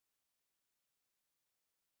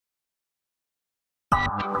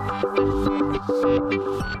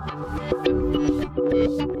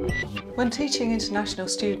When teaching international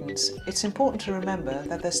students, it's important to remember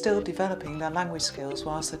that they're still developing their language skills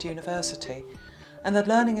whilst at university, and that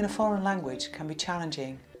learning in a foreign language can be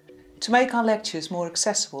challenging. To make our lectures more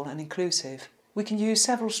accessible and inclusive, we can use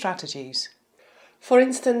several strategies. For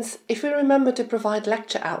instance, if we remember to provide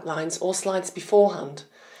lecture outlines or slides beforehand,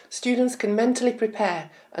 students can mentally prepare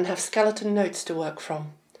and have skeleton notes to work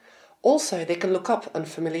from. Also, they can look up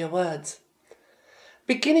unfamiliar words.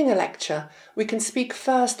 Beginning a lecture, we can speak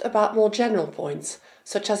first about more general points,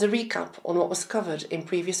 such as a recap on what was covered in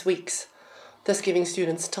previous weeks, thus giving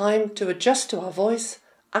students time to adjust to our voice,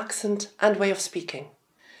 accent and way of speaking.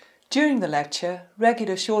 During the lecture,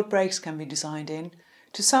 regular short breaks can be designed in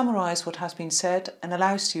to summarise what has been said and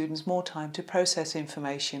allow students more time to process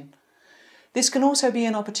information. This can also be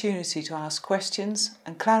an opportunity to ask questions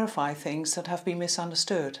and clarify things that have been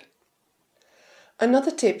misunderstood.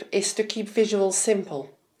 Another tip is to keep visuals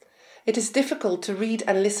simple. It is difficult to read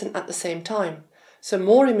and listen at the same time, so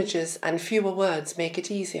more images and fewer words make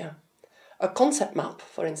it easier. A concept map,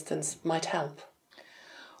 for instance, might help.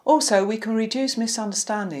 Also, we can reduce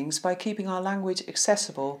misunderstandings by keeping our language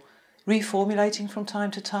accessible, reformulating from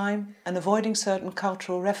time to time, and avoiding certain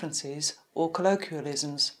cultural references or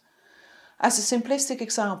colloquialisms. As a simplistic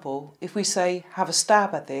example, if we say, "have a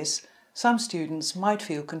stab at this," some students might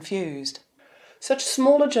feel confused. Such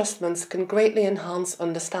small adjustments can greatly enhance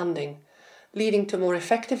understanding, leading to more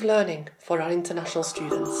effective learning for our international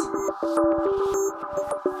students.